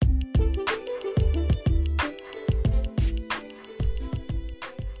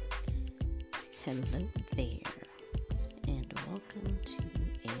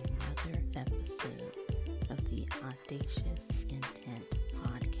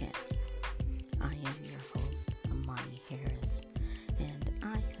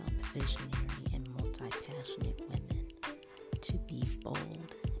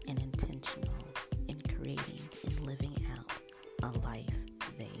a life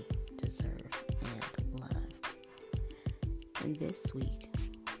they deserve and love. And this week,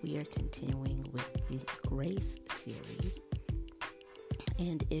 we are continuing with the Grace series.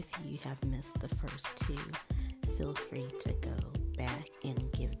 And if you have missed the first two, feel free to go back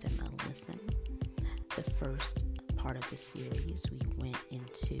and give them a listen. The first part of the series, we went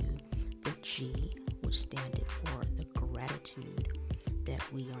into the G, which standed for the gratitude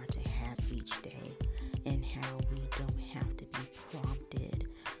that we are to have each day, and how we don't have to be prompted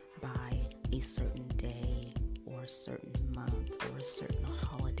by a certain day or a certain month or a certain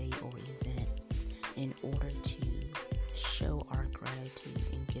holiday or event in order to show our gratitude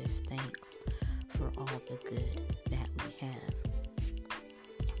and give thanks for all the good that we have.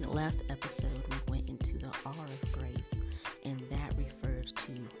 In the last episode, we went into the R of grace, and that refers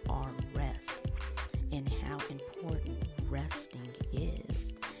to our rest and how important resting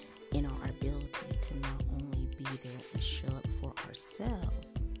is in our ability to not only be there and show up for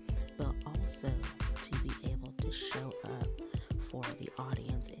ourselves, but also to be able to show up for the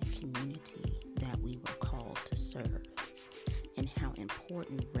audience and community that we were called to serve, and how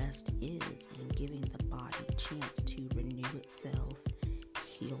important rest is in giving the body a chance to renew itself,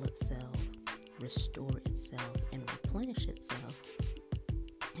 heal itself, restore itself, and replenish itself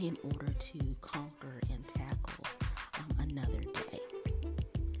in order to conquer and tackle another day.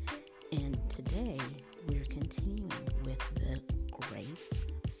 And today we're continuing with the Grace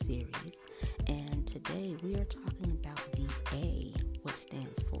series, and today we are talking about the A, which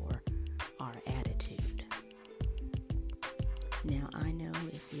stands for our attitude. Now, I know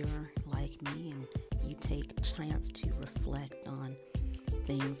if you're like me and you take a chance to reflect on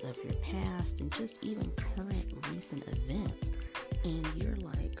things of your past and just even current recent events, and you're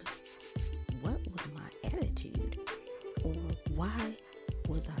like, what was my attitude? Or why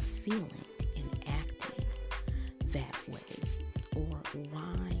was I feeling and acting that way? Or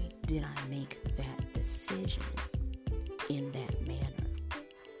why did I make that decision in that manner?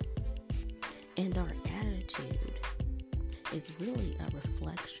 And our attitude is really a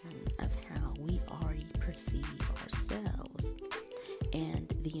reflection of how we already perceive ourselves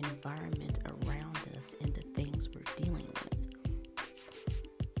and the environment around us and the things we're dealing with.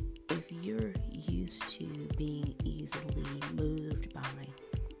 If you're used to being easily moved by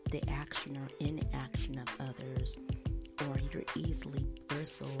the action or inaction of others, or you're easily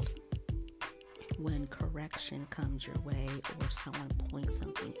bristled when correction comes your way, or someone points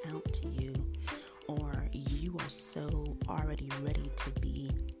something out to you, or you are so already ready to be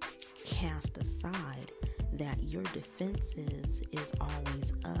cast aside that your defenses is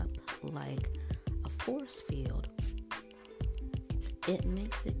always up like a force field, it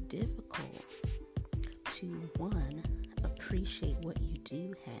makes it difficult to, one, appreciate what you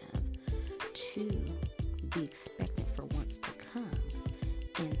do have, two, be expectant for what's to come,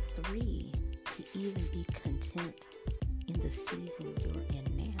 and three, to even be content in the season you're in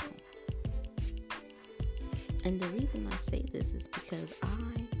now. And the reason I say this is because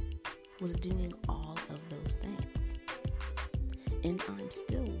I was doing all of those things, and I'm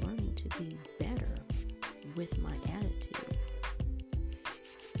still learning to be better with my attitude.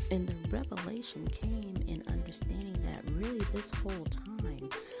 And the revelation came in understanding that really this whole time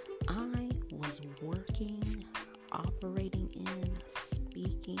I was working, operating in,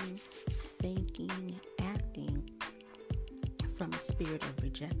 speaking, thinking, acting from a spirit of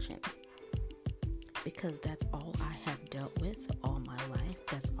rejection, because that's all I have dealt with all my life.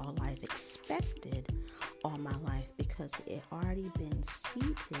 That's all I've expected all my life, because it had already been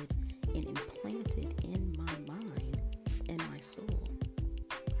seated and implanted in my mind and my soul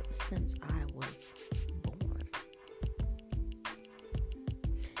since I was born.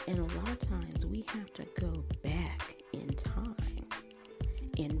 And a lot of times we have to go back in time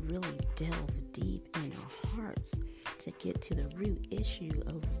and really delve deep in our hearts to get to the root issue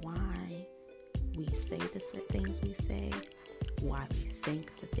of why we say the things we say, why we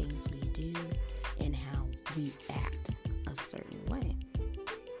think the things we do, and how we act a certain way.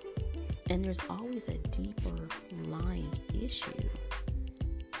 And there's always a deeper lying issue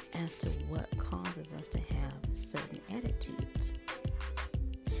as to what causes us to have certain attitudes.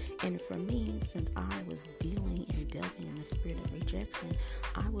 And for me, since I was dealing and delving in the spirit of rejection,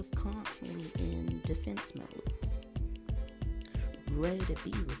 I was constantly in defense mode, ready to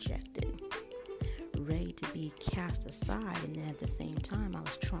be rejected, ready to be cast aside. And then at the same time, I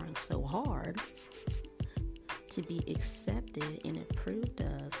was trying so hard to be accepted and approved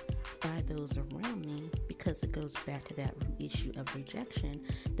of by those around me, because it goes back to that root issue of rejection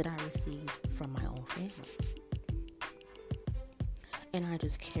that I received from my own family. And I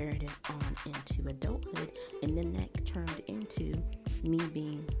just carried it on into adulthood, and then that turned into me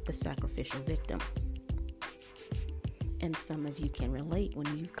being the sacrificial victim. And some of you can relate when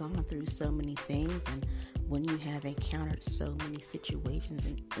you've gone through so many things and when you have encountered so many situations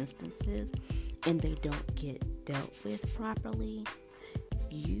and instances and they don't get dealt with properly,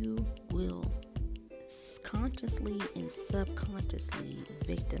 you will consciously and subconsciously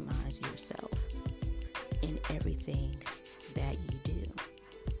victimize yourself in everything that you do.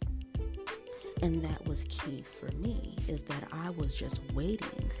 And that was key for me, is that I was just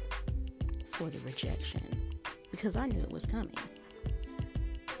waiting for the rejection because I knew it was coming.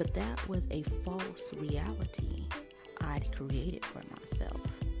 But that was a false reality I'd created for myself.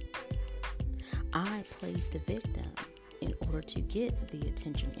 I played the victim in order to get the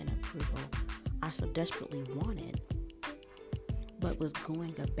attention and approval I so desperately wanted, but was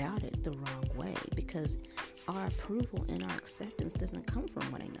going about it the wrong way, because our approval and our acceptance doesn't come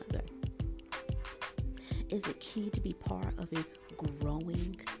from one another. Is it key to be part of a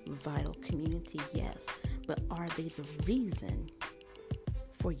growing, vital community? Yes. But are they the reason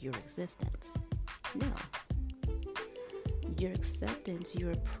for your existence? No. Your acceptance,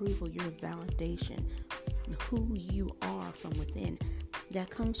 your approval, your validation, who you are from within, that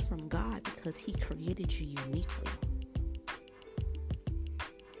comes from God because He created you uniquely.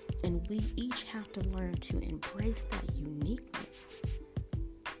 And we each have to learn to embrace that uniqueness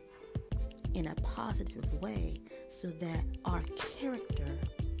in a positive way so that our character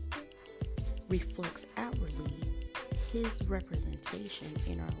reflects outwardly His representation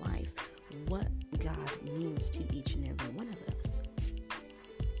in our life, what God means to each and every one of us,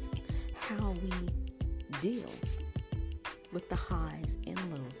 how we deal with the highs and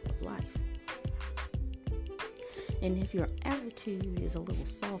lows of life. And if your attitude is a little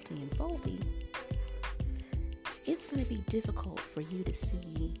salty and faulty, it's going to be difficult for you to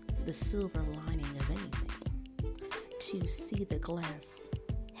see the silver lining of anything, to see the glass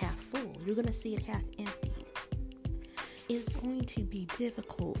half full. You're going to see it half empty. It's going to be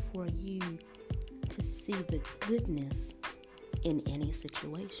difficult for you to see the goodness in any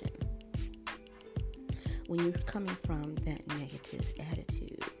situation when you're coming from that negative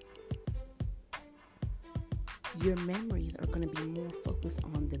attitude. Your memories are going to be more focused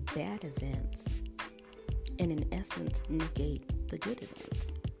on the bad events and in essence negate the good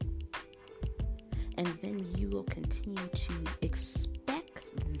events. And then you will continue to expect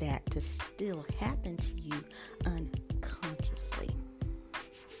that to still happen to you unconsciously.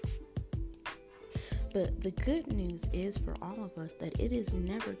 But the good news is for all of us that it is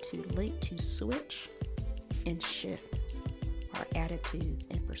never too late to switch and shift our attitudes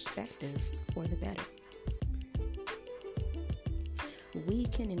and perspectives for the better. We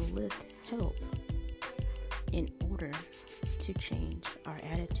can enlist help in order to change our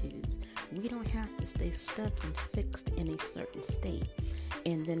attitudes. We don't have to stay stuck and fixed in a certain state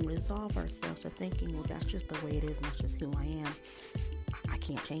and then resolve ourselves to thinking, well, that's just the way it is and that's just who I am. I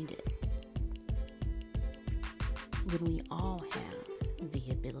can't change it. When we all have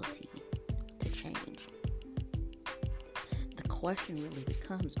the ability to change. The question really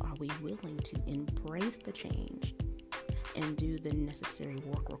becomes, are we willing to embrace the change and do the necessary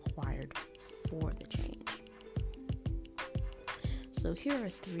work required for the change? So here are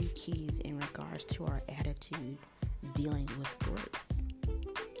 3 keys in regards to our attitude dealing with growth.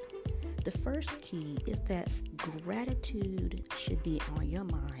 The first key is that gratitude should be on your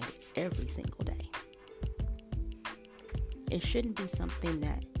mind every single day. It shouldn't be something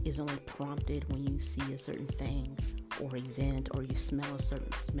that is only prompted when you see a certain thing or event, or you smell a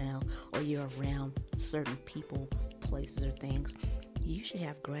certain smell, or you're around certain people, places, or things. You should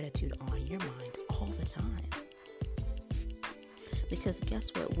have gratitude on your mind all the time. Because guess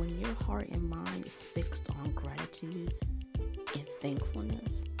what? When your heart and mind is fixed on gratitude and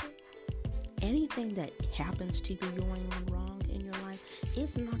thankfulness, anything that happens to be going on wrong in your life,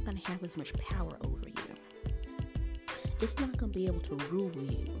 it's not going to have as much power over you. It's not going to be able to rule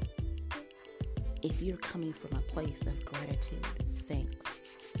you if you're coming from a place of gratitude, thanks,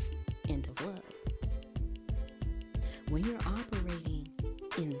 and of love. When you're operating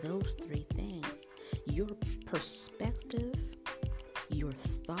in those 3 things, your perspective, your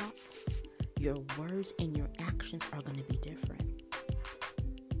thoughts, your words, and your actions are going to be different.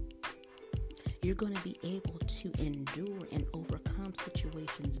 You're going to be able to endure and overcome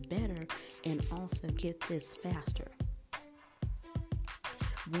situations better and also get this faster.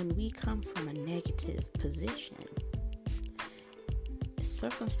 When we come from a negative position,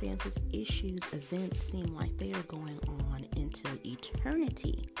 circumstances, issues, events seem like they are going on into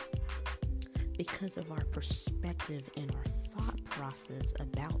eternity because of our perspective and our thought process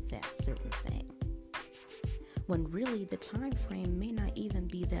about that certain thing. When really the time frame may not even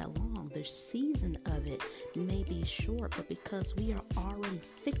be that long. The season of it may be short, but because we are already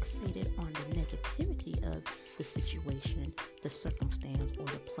fixated on the negativity of the situation, the circumstance, or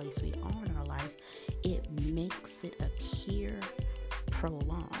the place we are in our life, it makes it appear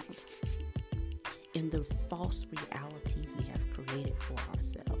prolonged in the false reality we have created for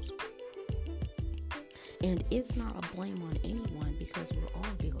ourselves. And it's not a blame on anyone because we're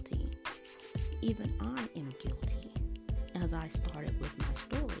all guilty. Even I am guilty, as I started with my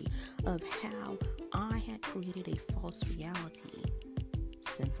story of how I had created a false reality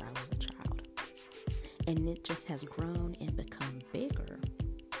since I was a child. And it just has grown and become bigger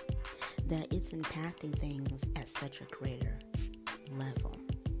that it's impacting things at such a greater level.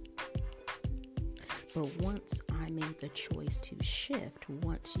 But once I made the choice to shift,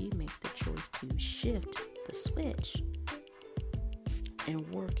 once you make the choice to shift the switch and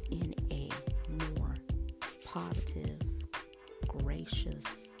work in a more positive,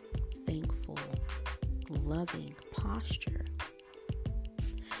 gracious, thankful, loving posture,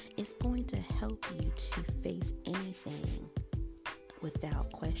 it's going to help you to face anything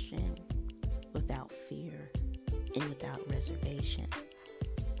without question, without fear, and without reservation.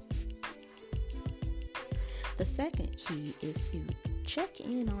 The second key is to check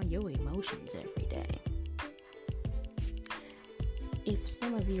in on your emotions every day. If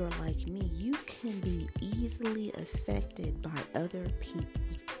some of you are like me, you can be easily affected by other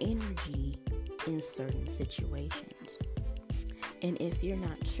people's energy in certain situations. And if you're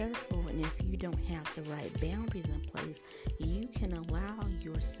not careful and if you don't have the right boundaries in place, you can allow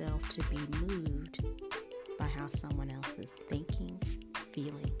yourself to be moved by how someone else is thinking,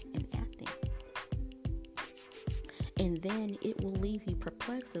 feeling, and acting. And then it will leave you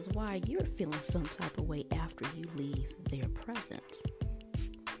perplexed as why you're feeling some type of way after you leave their presence.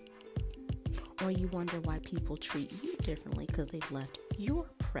 Or you wonder why people treat you differently because they've left your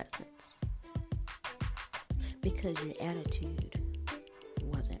presence. Because your attitude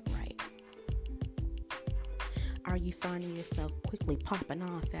wasn't right. Are you finding yourself quickly popping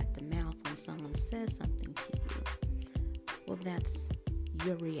off at the mouth when someone says something to you? Well, that's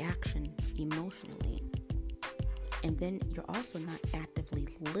your reaction emotionally. And then you're also not actively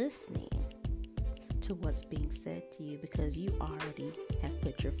listening to what's being said to you because you already have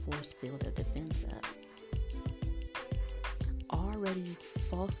put your force field of defense up. Already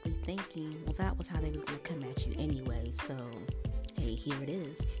falsely thinking, well, that was how they was going to come at you anyway, so hey, here it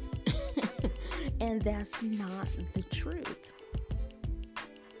is. And that's not the truth.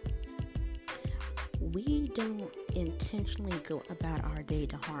 We don't intentionally go about our day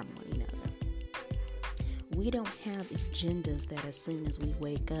to harm one another. We don't have agendas that as soon as we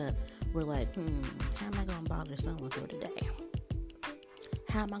wake up, we're like, how am I going to bother so-and-so today?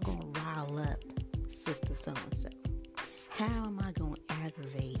 How am I going to rile up sister so-and-so? How am I going to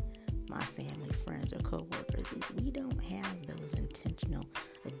aggravate my family, friends, or coworkers? We don't have those intentional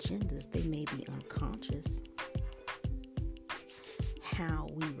agendas. They may be unconscious. How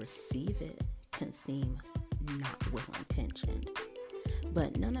we receive it can seem not well-intentioned.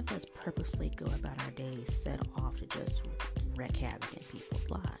 But none of us purposely go about our days set off to just wreak havoc in people's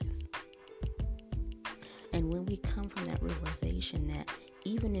lives. And when we come from that realization that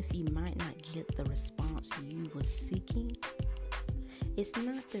even if you might not get the response you were seeking, it's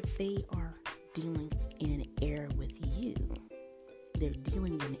not that they are dealing in air with you. They're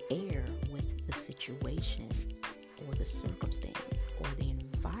dealing in air with the situation or the circumstance or the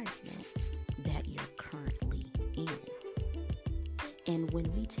environment that you're currently in. And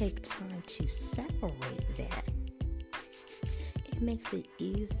when we take time to separate that, it makes it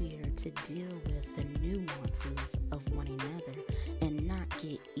easier to deal with the nuances of one another and not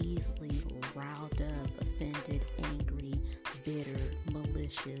get easily riled up, offended, angry, bitter,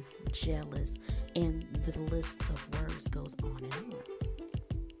 malicious, jealous, and the list of words goes on and on.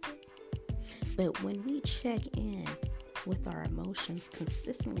 But when we check in with our emotions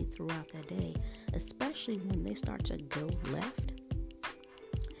consistently throughout the day, especially when they start to go left,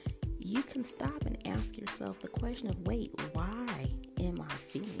 you can stop and ask yourself the question of, wait, why am I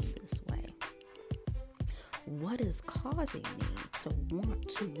feeling this way? What is causing me to want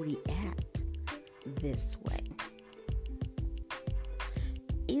to react this way?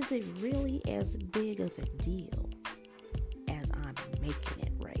 Is it really as big of a deal as I'm making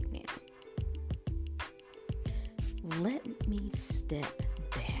it right now? Let me step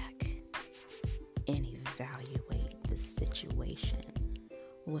back and evaluate the situation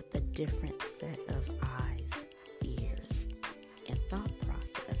with a different set of eyes, ears, and thought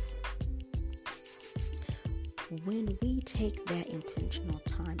process. When we take that intentional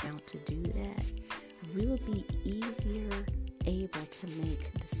time out to do that, we'll be easier able to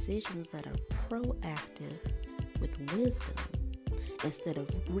make decisions that are proactive with wisdom instead of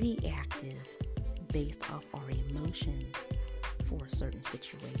reactive based off our emotions for a certain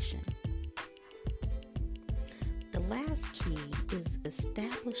situation. The last key is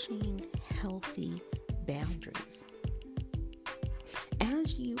establishing healthy boundaries.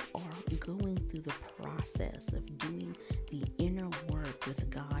 As you are going through the process of doing the inner work with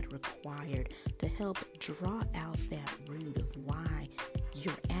God required to help draw out that root of why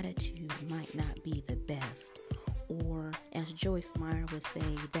your attitude might not be the best, or as Joyce Meyer would say,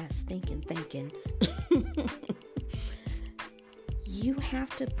 that stinking thinking, you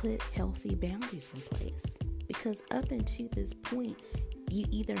have to put healthy boundaries in place. Because up until this point, you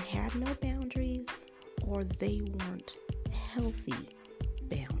either had no boundaries or they weren't healthy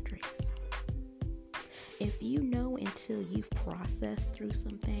boundaries. If you know until you've processed through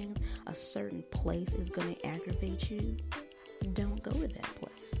something, a certain place is going to aggravate you, don't go to that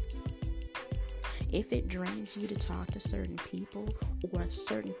place. If it drains you to talk to certain people, or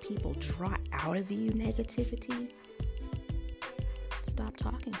certain people draw out of you negativity, stop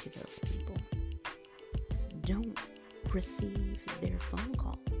talking to those people. Don't receive their phone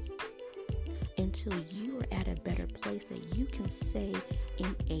calls until you are at a better place that you can say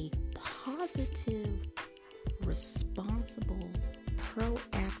in a positive, responsible,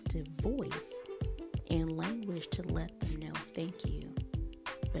 proactive voice and language to let them know thank you,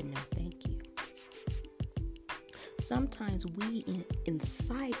 but no thank you. Sometimes we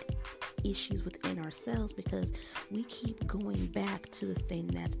incite issues within ourselves because we keep going back to the thing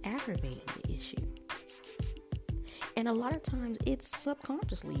that's aggravating the issue. And a lot of times it's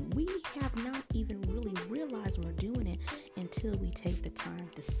subconsciously. We have not even really realized we're doing it until we take the time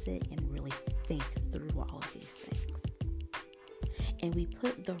to sit and really think through all of these things. And we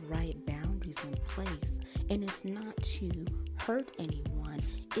put the right boundaries in place. And it's not to hurt anyone,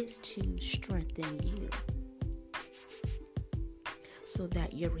 it's to strengthen you, so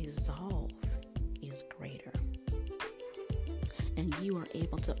that your resolve is greater and you are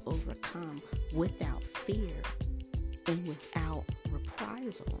able to overcome without fear and without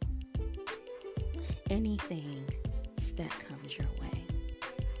reprisal anything that comes your way.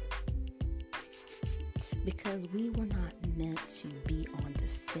 Because we were not meant to be on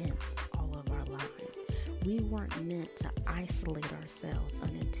defense all of our lives. We weren't meant to isolate ourselves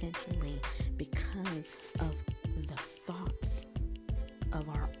unintentionally because of the thoughts of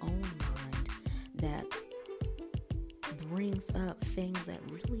our own mind that brings up things that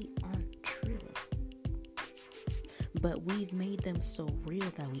really aren't true. But we've made them so real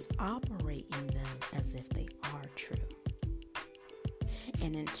that we operate in them as if they are true.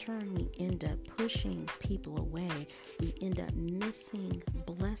 And in turn, we end up pushing people away. We end up missing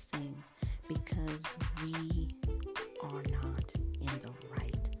blessings because we are not in the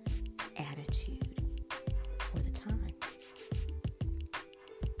right attitude for the time.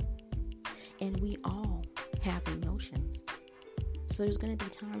 And we all have emotions. So there's going to be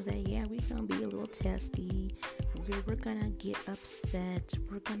times that, we're going to be a little testy. We're going to get upset.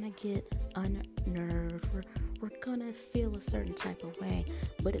 We're going to get unnerved. We're going to feel a certain type of way.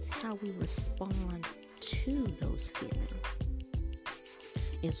 But it's how we respond to those feelings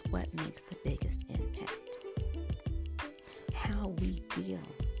is what makes the biggest impact. How we deal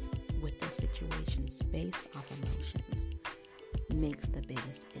with those situations based off emotions makes the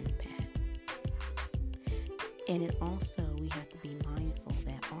biggest impact. And it also, we have to be mindful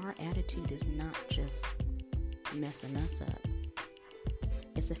that our attitude is not just messing us up.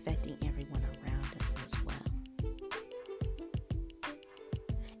 It's affecting everyone around us as well.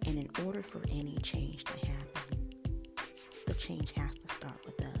 And in order for any change to happen, the change has to start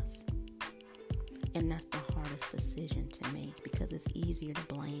with us. And that's the hardest decision to make, because it's easier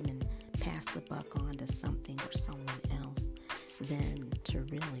to blame and pass the buck on to something or someone else than to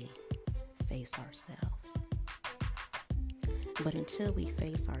really face ourselves. But until we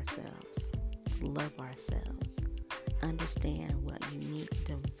face ourselves, love ourselves, understand what unique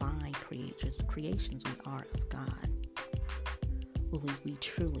divine creations we are of God, will we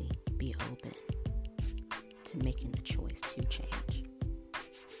truly be open to making the choice to change?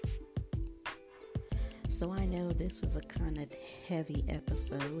 So I know this was a kind of heavy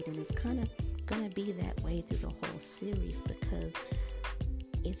episode, and it's kind of going to be that way through the whole series, because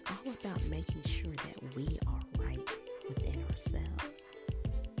it's all about making sure that we are right within ourselves,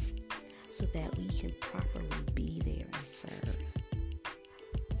 so that we can properly be there and serve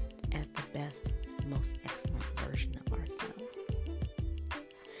as the best, most excellent version of ourselves.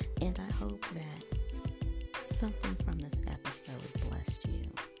 And I hope that something from this episode blessed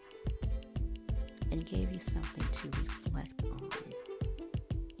you and gave you something to reflect on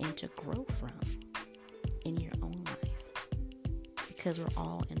and to grow from in your own life, because we're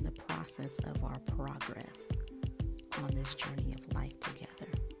all in the process of our progress on this journey of life together.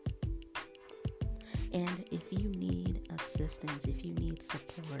 And if you need assistance, if you need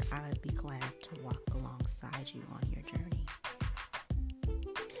support, I would be glad to walk alongside you on your journey.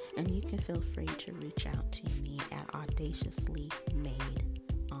 And you can feel free to reach out to me at Audaciously Made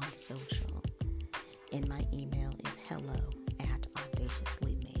on social. And my email is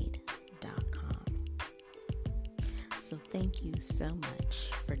hello@audaciouslymade.com. So thank you so much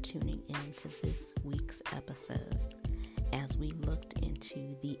for tuning in to this week's episode as we looked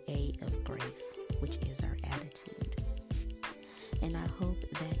into the A of grace, which is our attitude. And I hope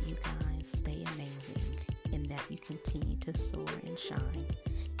that you guys stay amazing and that you continue to soar and shine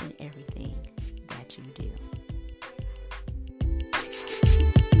in everything that you do.